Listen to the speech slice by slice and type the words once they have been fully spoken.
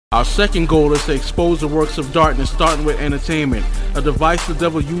Our second goal is to expose the works of darkness, starting with entertainment, a device the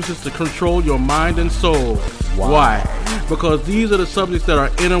devil uses to control your mind and soul. Wow. Why? Because these are the subjects that are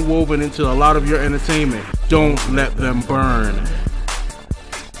interwoven into a lot of your entertainment. Don't let them burn.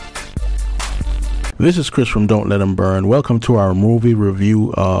 This is Chris from Don't Let Them Burn. Welcome to our movie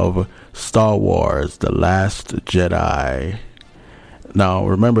review of Star Wars: The Last Jedi. Now,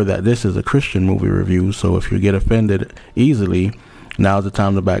 remember that this is a Christian movie review, so if you get offended easily, now's the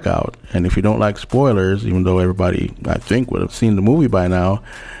time to back out. And if you don't like spoilers, even though everybody, I think, would have seen the movie by now,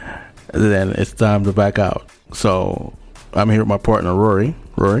 then it's time to back out. So I'm here with my partner, Rory.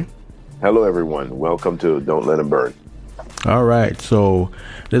 Rory? Hello, everyone. Welcome to Don't Let Them Burn. All right. So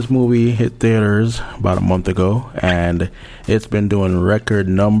this movie hit theaters about a month ago, and it's been doing record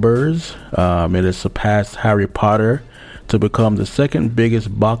numbers. It has surpassed Harry Potter to become the second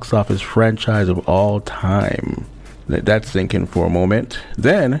biggest box office franchise of all time. That's thinking for a moment.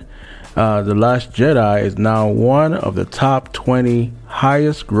 Then, The Last Jedi is now one of the top 20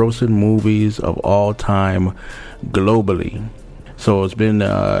 highest grossing movies of all time globally. So it's been,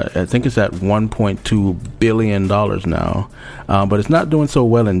 I think it's at $1.2 billion now. But it's not doing so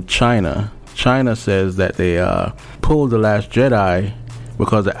well in China. China says that they pulled The Last Jedi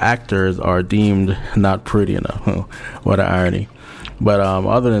because the actors are deemed not pretty enough. What an irony. But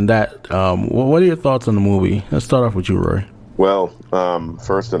other than that, what are your thoughts on the movie? Let's start off with you, Roy. Well,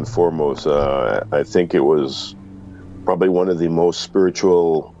 first and foremost, I think it was probably one of the most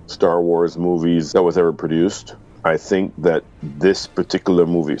spiritual Star Wars movies that was ever produced. I think that this particular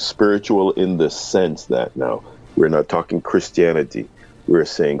movie, spiritual in the sense that now we're not talking Christianity, we're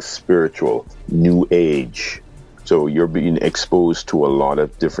saying spiritual, new age. So you're being exposed to a lot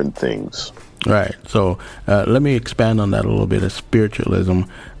of different things. Right. So let me expand on that a little bit of spiritualism.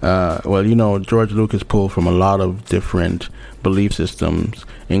 Well, you know, George Lucas pulled from a lot of different belief systems,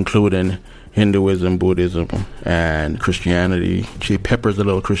 including Hinduism, Buddhism, and Christianity. She peppers a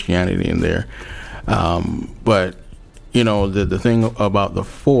little Christianity in there. But, you know, the thing about the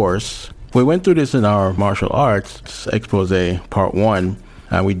Force, we went through this in our martial arts expose part 1,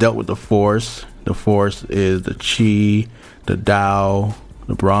 and we dealt with the Force. The Force is the Chi, the Tao,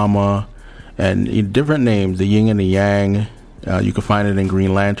 the Brahma, and different names, the yin and the yang. You can find it in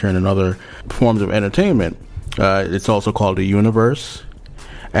Green Lantern and other forms of entertainment. It's also called the universe.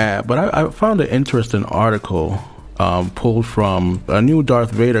 But I found an interesting article pulled from a new Darth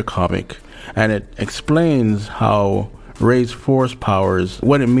Vader comic, and it explains how Rey's force powers,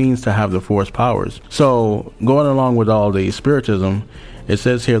 what it means to have the force powers. So going along with all the spiritism, it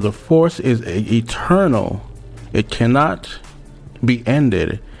says here, the force is eternal. It cannot be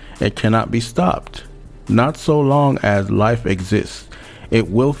ended. It cannot be stopped. Not so long as life exists. It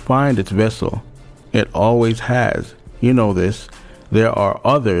will find its vessel. It always has. You know this. There are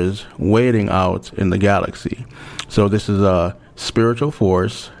others waiting out in the galaxy. So this is a spiritual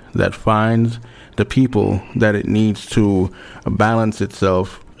force that finds the people that it needs to balance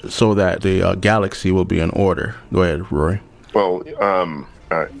itself so that the galaxy will be in order. Go ahead, Roy. Well,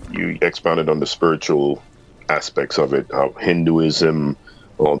 you expounded on the spiritual aspects of it, how Hinduism,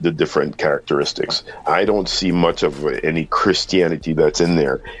 all the different characteristics. I don't see much of any Christianity that's in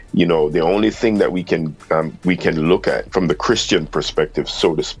there. You know, the only thing that we can look at from the Christian perspective,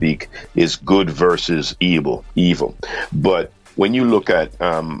 so to speak, is good versus evil. But when you look at,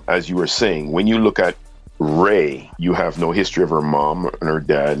 as you were saying, when you look at Rey, you have no history of her mom and her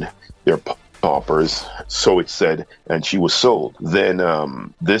dad. They're paupers, so it said, and she was sold. Then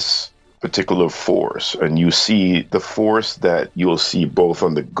this particular force, and you see the force that you'll see both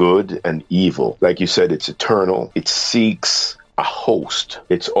on the good and evil. Like you said, it's eternal. It seeks a host.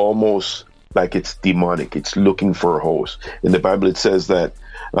 It's almost like it's demonic. It's looking for a host. In the Bible, it says that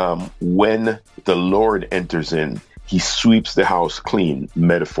when the Lord enters in, he sweeps the house clean,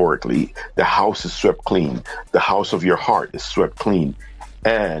 metaphorically. The house is swept clean. The house of your heart is swept clean.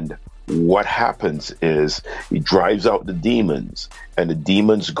 And what happens is he drives out the demons, and the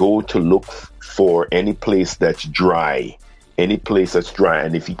demons go to look for any place that's dry. And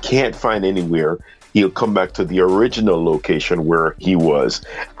if he can't find anywhere, he'll come back to the original location where he was,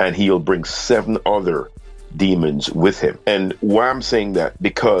 and he'll bring 7 other demons with him. And why I'm saying that,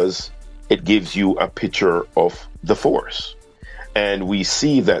 because it gives you a picture of the force. And we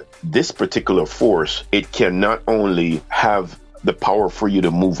see that this particular force, it can not only have the power for you to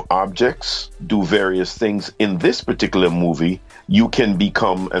move objects, do various things. In this particular movie, you can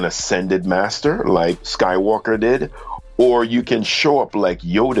become an ascended master like Skywalker did, or you can show up like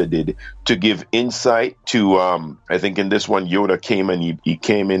Yoda did to give insight to. I think in this one, Yoda came and he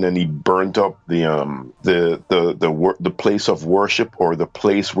came in and he burnt up the place of worship, or the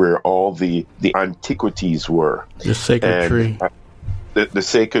place where all the antiquities were. The sacred tree. The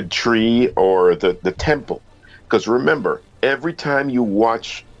sacred tree, or the temple. Because remember, every time you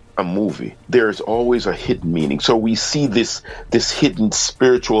watch a movie, there's always a hidden meaning. So we see this hidden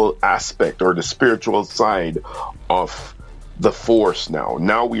spiritual aspect, or the spiritual side of the Force now.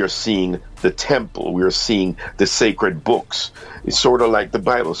 Now we are seeing the temple. We are seeing the sacred books. It's sort of like the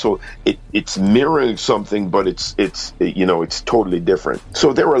Bible. So it's mirroring something, but it's totally different.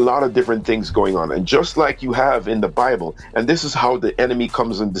 So there are a lot of different things going on. And just like you have in the Bible, and this is how the enemy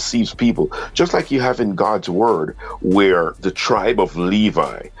comes and deceives people, just like you have in God's word, where the tribe of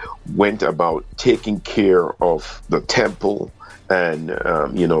Levi went about taking care of the temple, and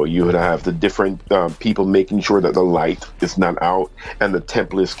you would have the different people making sure that the light is not out and the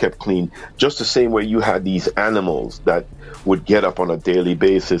temple is kept clean. Just the same way you had these animals that would get up on a daily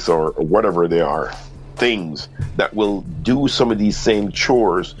basis, or whatever they are, things that will do some of these same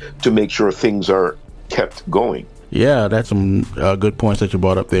chores to make sure things are kept going. Yeah, that's some good points that you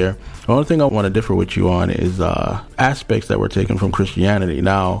brought up there. The only thing I want to differ with you on is aspects that were taken from Christianity.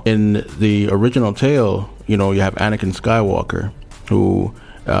 Now, in the original tale, you have Anakin Skywalker, who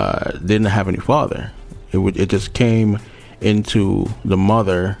didn't have any father. It just came into the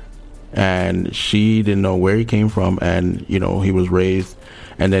mother, and she didn't know where he came from, and he was raised,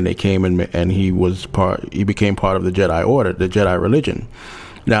 and then they came and he became part of the Jedi Order, the Jedi religion.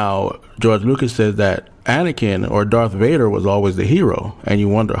 Now, George Lucas says that Anakin, or Darth Vader, was always the hero, and you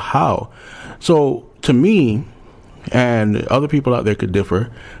wonder how. So to me, and other people out there could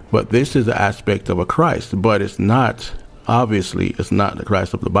differ, but this is an aspect of a Christ, but it's not. Obviously, it's not the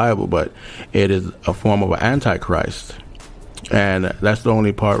Christ of the Bible, but it is a form of an antichrist. And that's the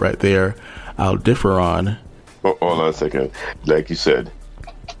only part right there I'll differ on. Hold on a second. Like you said,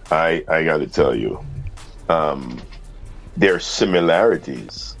 I got to tell you, there are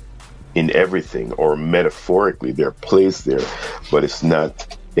similarities in everything, or metaphorically, they're placed there, but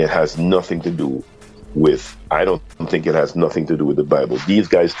it has nothing to do with, I don't think it has nothing to do with the Bible. These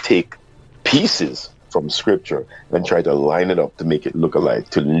guys take pieces from scripture and try to line it up to make it look alike,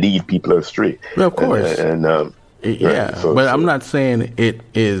 to lead people astray. Well, of course. Right? But I'm not saying it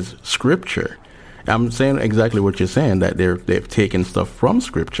is scripture. I'm saying exactly what you're saying, that they've taken stuff from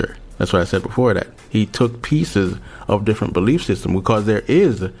scripture. That's what I said before, that he took pieces of different belief systems, because there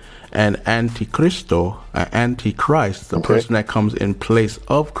is an antichristo, an antichrist, the person that comes in place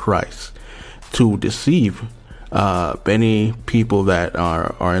of Christ to deceive many people that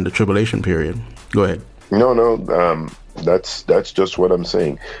are in the tribulation period. Go ahead. No, that's just what I'm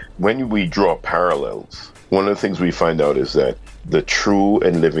saying. When we draw parallels, one of the things we find out is that the true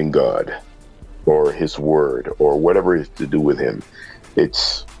and living God, or his word, or whatever is to do with him,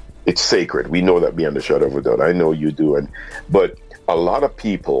 it's sacred. We know that beyond a shadow of a doubt. I know you do. But a lot of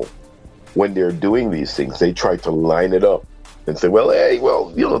people, when they're doing these things, they try to line it up and say,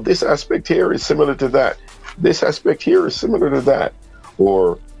 this aspect here is similar to that. This aspect here is similar to that.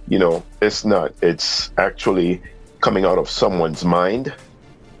 Or, it's not. It's actually coming out of someone's mind,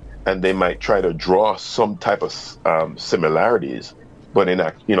 and they might try to draw some type of similarities, but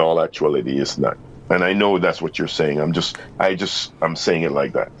in all actuality, it's not. And I know that's what you're saying. I'm saying it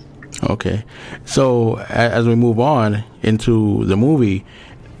like that. Okay. So as we move on into the movie,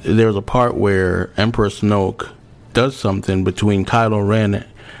 there's a part where Emperor Snoke does something between Kylo Ren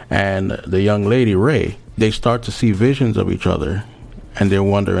and the young lady Rey. They start to see visions of each other, and they're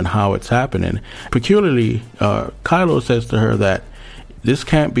wondering how it's happening. Peculiarly, Kylo says to her that this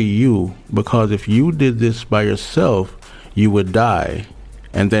can't be you, because if you did this by yourself, you would die.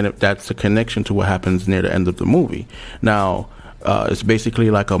 And then that's a connection to what happens near the end of the movie. Now, it's basically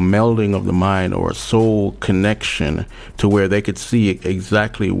like a melding of the mind, or a soul connection, to where they could see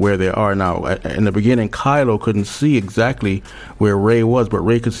exactly where they are now. In the beginning, Kylo couldn't see exactly where Rey was, but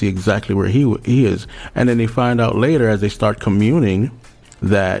Rey could see exactly where he is. And then they find out later, as they start communing,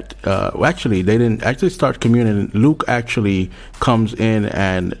 that actually they didn't actually start communing. Luke actually comes in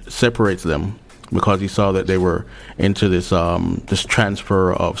and separates them, because he saw that they were into this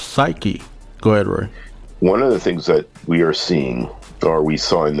transfer of psyche. Go ahead, Roy. One of the things that we are seeing, or we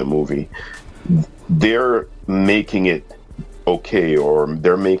saw in the movie, they're making it okay, or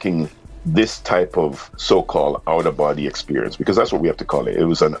they're making this type of so-called out-of-body experience, because that's what we have to call it. It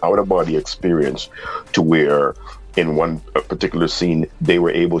was an out-of-body experience, to where in one particular scene, they were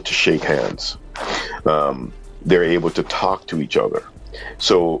able to shake hands. They're able to talk to each other.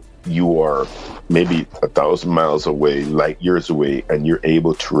 So you are maybe 1,000 miles away, light years away, and you're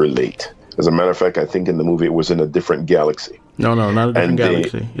able to relate. As a matter of fact, I think in the movie it was in a different galaxy. No, not a different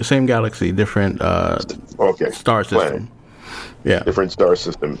galaxy. The same galaxy, different star system. Planet. Yeah. Different star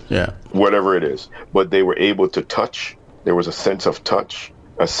system. Yeah. Whatever it is. But they were able to touch. There was a sense of touch,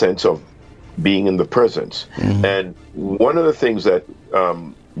 a sense of being in the presence. Mm-hmm. And one of the things that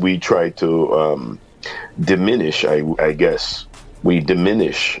we try to diminish, I guess, we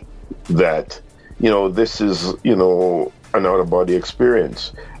diminish that, this is, an out-of-body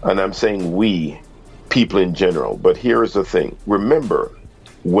experience. And I'm saying we, people in general. But here's the thing. Remember,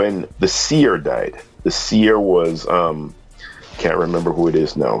 when the seer died, the seer was, can't remember who it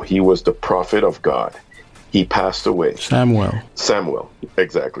is now. He was the prophet of God. He passed away. Samuel,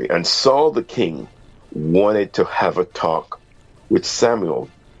 exactly. And Saul the king wanted to have a talk with Samuel,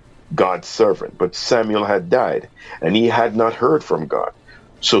 God's servant. But Samuel had died, and he had not heard from God.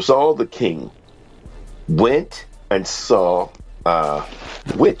 So Saul the king went and saw a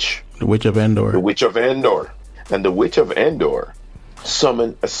witch. The Witch of Endor. The Witch of Endor. And the Witch of Endor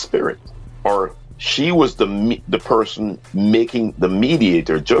summoned a spirit, or she was the person making the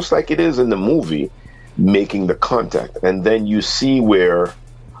mediator, just like it is in the movie, making the contact. And then you see where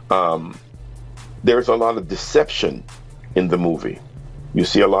there's a lot of deception in the movie. You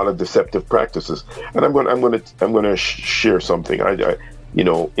see a lot of deceptive practices. And I'm going to share something.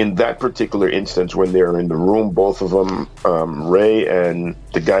 In that particular instance, when they're in the room, both of them, Rey and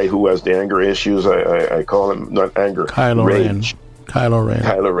the guy who has the anger issues, I call him not anger, rage.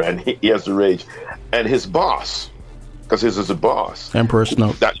 Kylo Ren. He has the rage, and his boss, because his is a boss, Emperor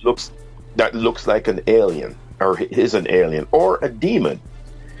Snoke. That looks like an alien, or is an alien, or a demon,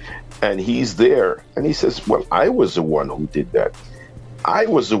 and he's there, and he says, "Well, I was the one who did that. I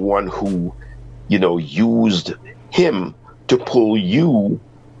was the one who, used him to pull you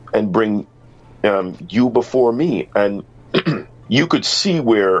and bring you before me." And you could see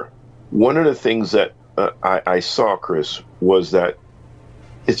where one of the things that I saw, Chris, was that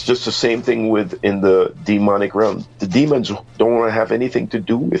it's just the same thing in the demonic realm. The demons don't want to have anything to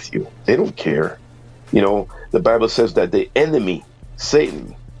do with you. They don't care. The Bible says that the enemy,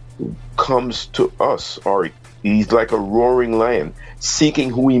 Satan, comes to us, or he's like a roaring lion, seeking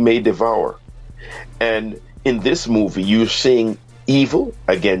who he may devour. And in this movie, you're seeing evil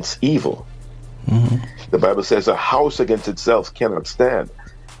against evil. Mm-hmm. The Bible says a house against itself cannot stand.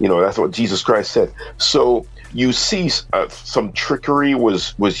 That's what Jesus Christ said. So you see some trickery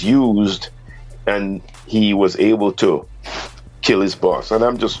was used, and he was able to kill his boss. And I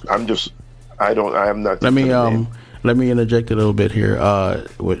am not. Let me interject a little bit here.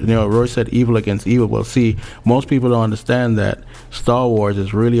 Roy said evil against evil. Well, see, most people don't understand that Star Wars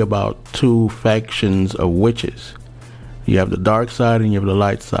is really about two factions of witches. You have the dark side and you have the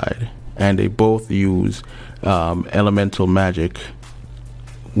light side, and they both use elemental magic,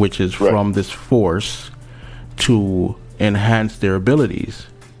 which is from this force to enhance their abilities,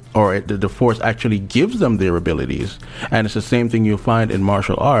 or the force actually gives them their abilities. And it's the same thing you'll find in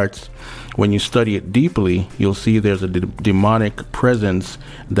martial arts. When you study it deeply, you'll see there's a demonic presence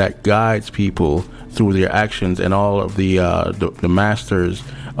that guides people through their actions, and all of the masters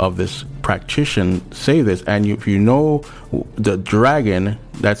of this practitioner say this. And if you know the dragon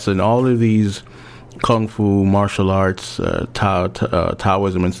that's in all of these kung fu, martial arts,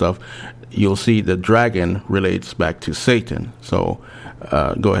 Taoism and stuff, you'll see the dragon relates back to Satan. So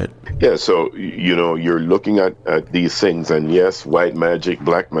go ahead. Yeah, so you're looking at these things, and yes, white magic,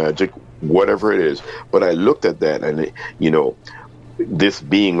 black magic, whatever it is. But I looked at that, and this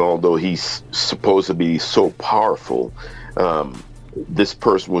being, although he's supposed to be so powerful, this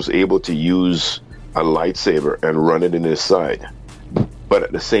person was able to use a lightsaber and run it in his side. But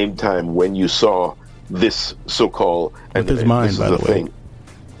at the same time, when you saw this so-called, with his mind, by the way,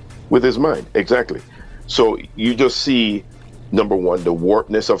 with his mind, exactly. So you just see, number one, the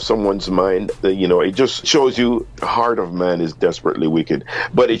warpedness of someone's mind. It just shows you the heart of man is desperately wicked.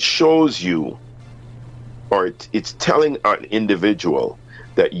 But it shows you, or it's telling an individual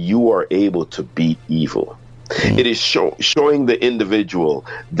that you are able to beat evil. Mm-hmm. It is showing the individual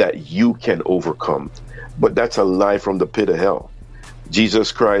that you can overcome. But that's a lie from the pit of hell.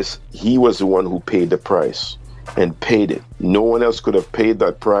 Jesus Christ, he was the one who paid the price and paid it. No one else could have paid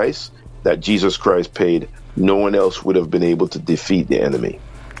that price that Jesus Christ paid. No one else would have been able to defeat the enemy.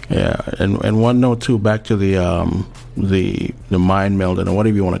 Yeah, and one note too, back to the mind meld, and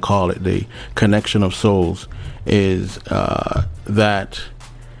whatever you want to call it, the connection of souls, is that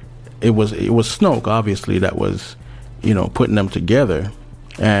it was Snoke, obviously, that was putting them together.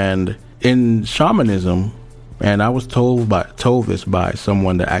 And in shamanism, and I was told this by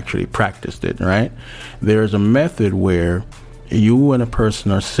someone that actually practiced it, right? There's a method where you and a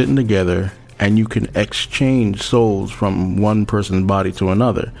person are sitting together and you can exchange souls from one person's body to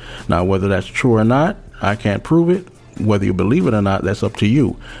another. Now, whether that's true or not, I can't prove it. Whether you believe it or not, that's up to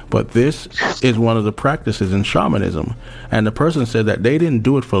you. But this is one of the practices in shamanism. And the person said that they didn't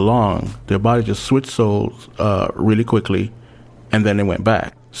do it for long. Their body just switched souls really quickly, and then they went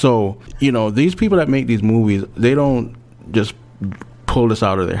back. So, these people that make these movies, they don't just pull this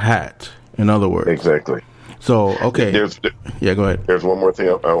out of their hat, in other words. Exactly. So, okay. Go ahead. There's one more thing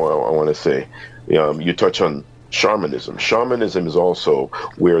I want to say. You touch on shamanism. Shamanism is also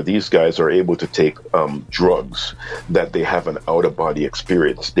where these guys are able to take drugs that they have an out-of-body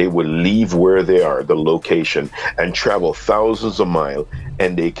experience. They will leave where they are, the location, and travel thousands of miles,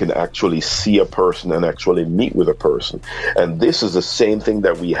 and they can actually see a person and actually meet with a person. And this is the same thing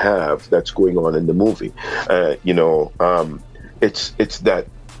that we have that's going on in the movie. It's that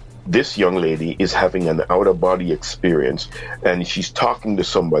this young lady is having an out-of-body experience, and she's talking to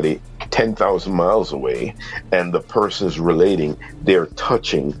somebody 10,000 miles away, and the person is relating, they're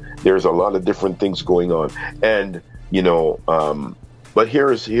touching. There's a lot of different things going on. And, but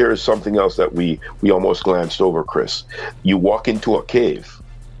here's something else that we almost glanced over, Chris. You walk into a cave.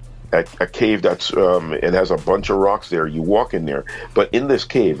 A cave that's it has a bunch of rocks there. You walk in there, but in this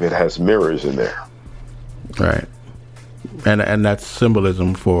cave, it has mirrors in there. Right. And that's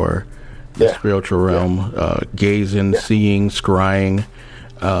symbolism for the spiritual realm, gazing, seeing, scrying,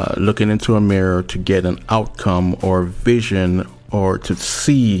 looking into a mirror to get an outcome or vision, or to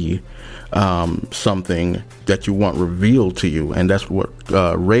see something that you want revealed to you. And that's what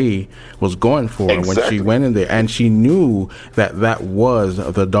Rey was going for when she went in there, and she knew that was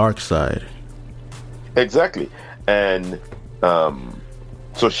the dark side. Exactly. And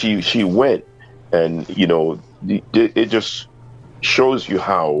so she went, and it just shows you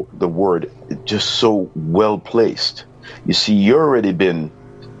how the word is just so well placed. You see, you've already been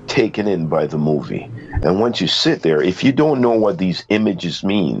taken in by the movie. And once you sit there, if you don't know what these images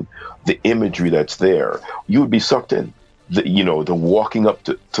mean, the imagery that's there, you would be sucked in. The walking up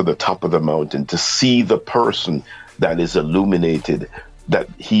to the top of the mountain to see the person that is illuminated, that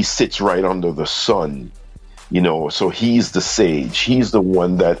he sits right under the sun. So he's the sage. He's the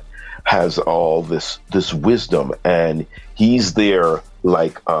one that has all this wisdom, and he's there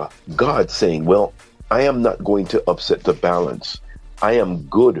like God saying, well, I am not going to upset the balance. I am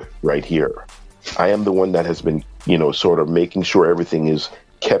good right here. I am the one that has been, sort of making sure everything is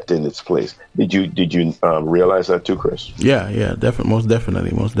kept in its place. Did you realize that too, Chris? Yeah, most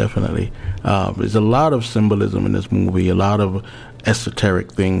definitely. There's a lot of symbolism in this movie, a lot of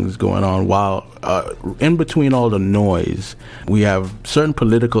esoteric things going on, while in between all the noise, we have certain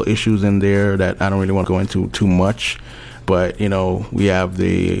political issues in there that I don't really want to go into too much. But, we have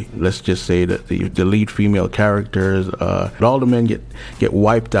let's just say that the lead female characters, all the men get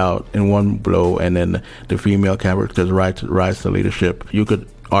wiped out in one blow, and then the female characters rise to leadership. You could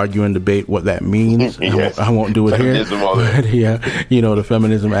argue and debate what that means. Yes. I won't do it here. But the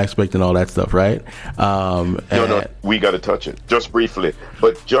feminism aspect and all that stuff, right? No, we got to touch it just briefly.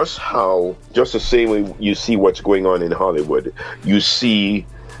 But just the same way you see what's going on in Hollywood, you see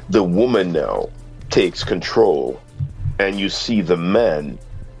the woman now takes control. And you see the man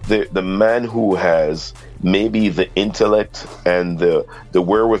who has maybe the intellect and the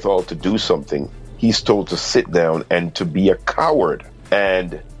wherewithal to do something, he's told to sit down and to be a coward.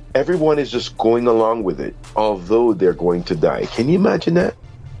 And everyone is just going along with it, although they're going to die. Can you imagine that?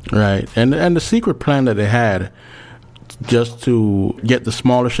 Right. And the secret plan that they had, just to get the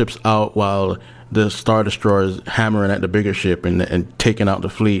smaller ships out while the Star Destroyers hammering at the bigger ship and taking out the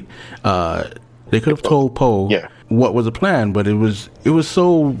fleet, they could have told Poe what was the plan, but it was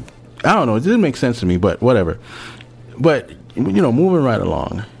so, I don't know, it didn't make sense to me, but whatever. But, moving right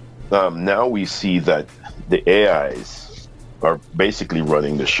along. Now we see that the AIs are basically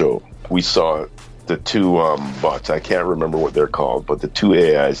running the show. We saw the two bots, I can't remember what they're called, but the two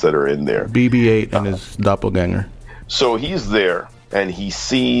AIs that are in there. BB-8 and his doppelganger. So he's there, and he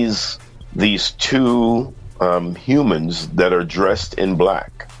sees these two humans that are dressed in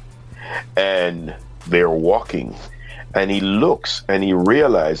black. And they're walking, and he looks and he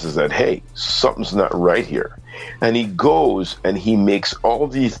realizes that, hey, something's not right here. And he goes and he makes all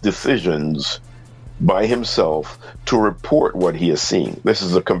these decisions by himself to report what he is seeing. This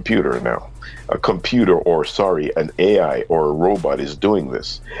is a computer now. An AI or a robot is doing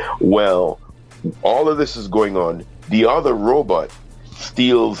this. Well, all of this is going on. The other robot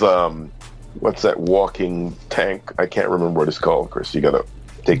steals, what's that walking tank? I can't remember what it's called, Chris. You got to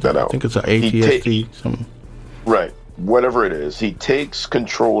take that out. I think it's an ATST. Right. Whatever it is, he takes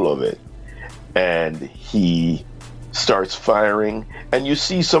control of it and he starts firing. And you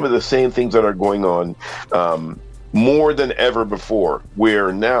see some of the same things that are going on more than ever before,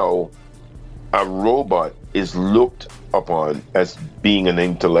 where now a robot is looked upon as being an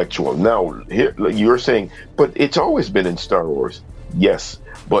intellectual. Now, here, you're saying, but it's always been in Star Wars. Yes,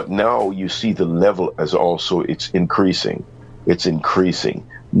 but now you see the level as also it's increasing. It's increasing.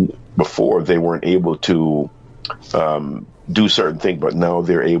 Before, they weren't able to do certain things, but now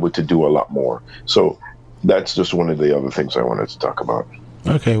they're able to do a lot more. So that's just one of the other things I wanted to talk about.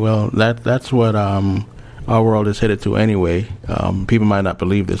 Okay, well, that's what our world is headed to anyway. People might not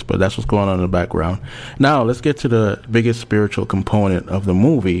believe this, but that's what's going on in the background. Now, let's get to the biggest spiritual component of the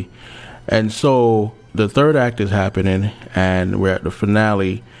movie. And so the third act is happening, and we're at the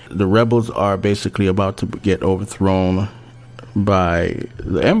finale. The rebels are basically about to get overthrown by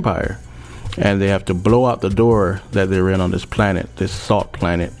the Empire, and they have to blow out the door that they're in on this planet, this salt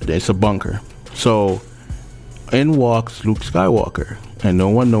planet. It's a bunker. So in walks Luke Skywalker, and no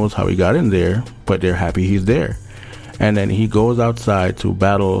one knows how he got in there, but they're happy he's there. And then he goes outside to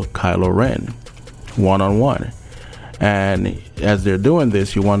battle Kylo Ren one-on-one. And as they're doing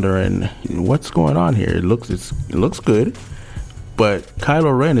this, you're wondering what's going on here. It looks good, but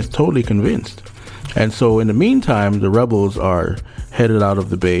Kylo Ren is totally convinced. And so in the meantime, the rebels are headed out of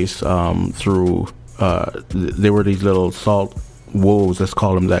the base through there were these little salt wolves, let's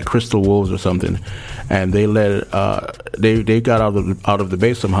call them that, crystal wolves or something, and they they got out of the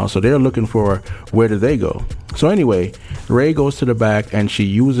base somehow. So they're looking for where did they go. So anyway, Rey goes to the back and she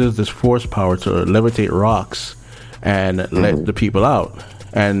uses this force power to levitate rocks and let the people out.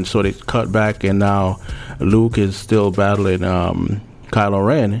 And so they cut back, and now Luke is still battling Kylo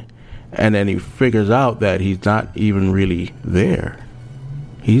Ren, and then he figures out that he's not even really there.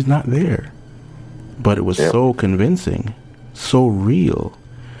 He's not there. But it was so convincing, so real.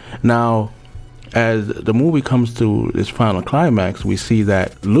 Now, as the movie comes to its final climax, we see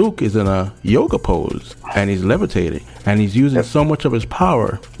that Luke is in a yoga pose, and he's levitating, and he's using so much of his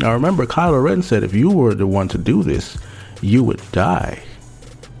power. Now, remember, Kylo Ren said, if you were the one to do this, you would die.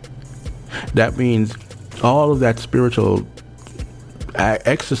 That means all of that spiritual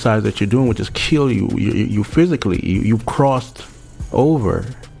exercise that you're doing would just kill you. You physically, you've crossed over.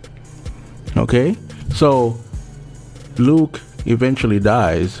 Okay? So, Luke eventually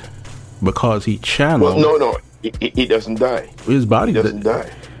dies because he channeled... Well, no. He doesn't die. His body doesn't die.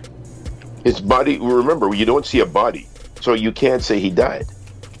 His body... Remember, you don't see a body. So you can't say he died.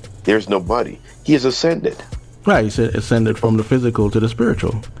 There's no body. He is ascended. Right, he ascended from the physical to the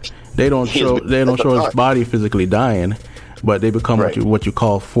spiritual. They don't show his body physically dying, but they become what you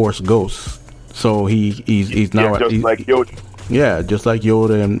call Force ghosts. So he's now like Yoda. Yeah, just like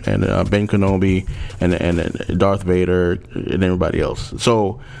Yoda and Ben Kenobi and Darth Vader and everybody else.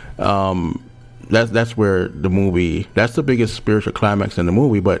 So that's where the movie, that's the biggest spiritual climax in the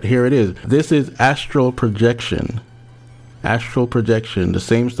movie. But here it is. This is astral projection. Astral projection, the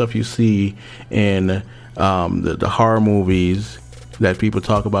same stuff you see in the horror movies that people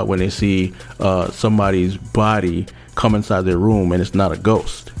talk about when they see somebody's body come inside their room and it's not a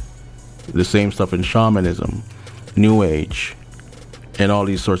ghost. The same stuff in shamanism, New Age, and all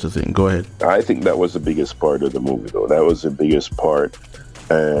these sorts of things. Go ahead. I think that was the biggest part of the movie, though. That was the biggest part,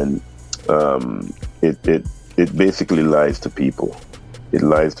 and it basically lies to people. It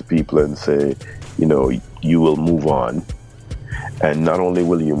lies to people and say, you will move on, and not only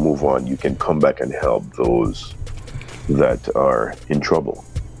will you move on, you can come back and help those that are in trouble.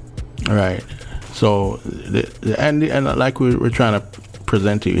 All right. So, and like we're trying to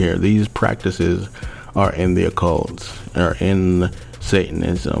present to you here, these practices are in the occult, are in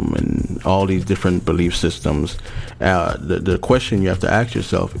Satanism, and all these different belief systems. The question you have to ask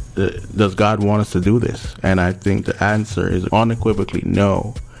yourself, does God want us to do this? And I think the answer is unequivocally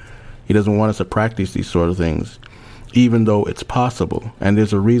no. He doesn't want us to practice these sort of things, even though it's possible. And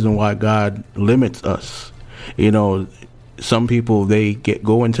there's a reason why God limits us. Some people, they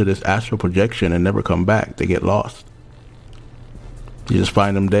go into this astral projection and never come back. They get lost. You just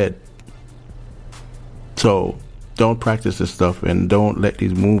find them dead. So don't practice this stuff, and don't let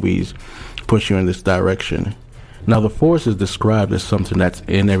these movies push you in this direction. Now, the Force is described as something that's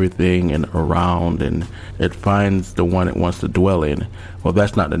in everything and around, and it finds the one it wants to dwell in. Well,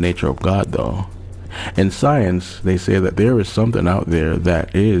 that's not the nature of God, though. In science, they say that there is something out there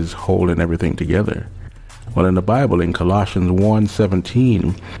that is holding everything together. Well, in the Bible, in Colossians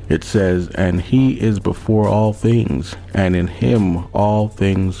 1:17, it says, "And he is before all things, and in him all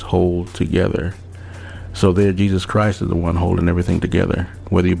things hold together." So there, Jesus Christ is the one holding everything together.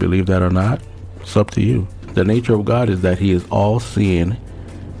 Whether you believe that or not, it's up to you. The nature of God is that he is all-seeing.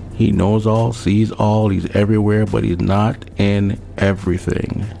 He knows all, sees all, he's everywhere, but he's not in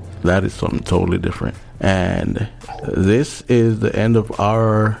everything. That is something totally different. And this is the end of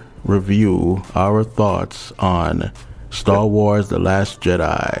our review, our thoughts on Star Wars The Last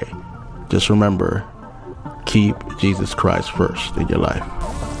Jedi. Just remember, keep Jesus Christ first in your life.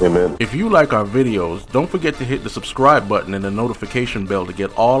 Amen. If you like our videos, don't forget to hit the subscribe button and the notification bell to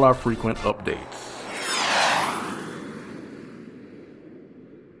get all our frequent updates.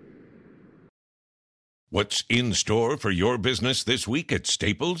 What's in store for your business this week at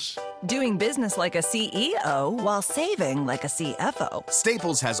Staples? Doing business like a CEO while saving like a CFO.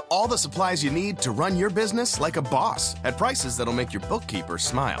 Staples has all the supplies you need to run your business like a boss at prices that'll make your bookkeeper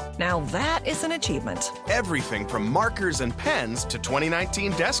smile. Now that is an achievement. Everything from markers and pens to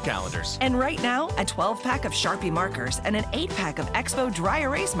 2019 desk calendars. And right now, a 12-pack of Sharpie markers and an 8-pack of Expo dry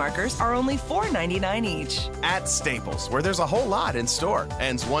erase markers are only $4.99 each. At Staples, where there's a whole lot in store.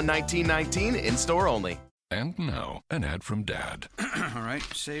 Ends 1/19/19 in store only. And now, an ad from Dad. All right,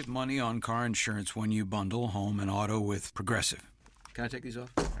 save money on car insurance when you bundle home and auto with Progressive. Can I take these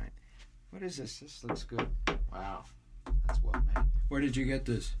off? All right. What is this? This looks good. Wow, that's well made. Where did you get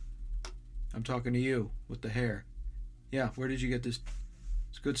this? I'm talking to you with the hair. Yeah, where did you get this?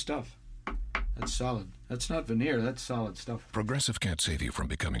 It's good stuff. That's solid. That's not veneer, that's solid stuff. Progressive can't save you from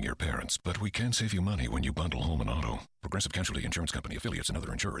becoming your parents, but we can save you money when you bundle home and auto. Progressive Casualty Insurance Company, affiliates, and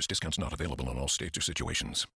other insurers. Discounts not available in all states or situations.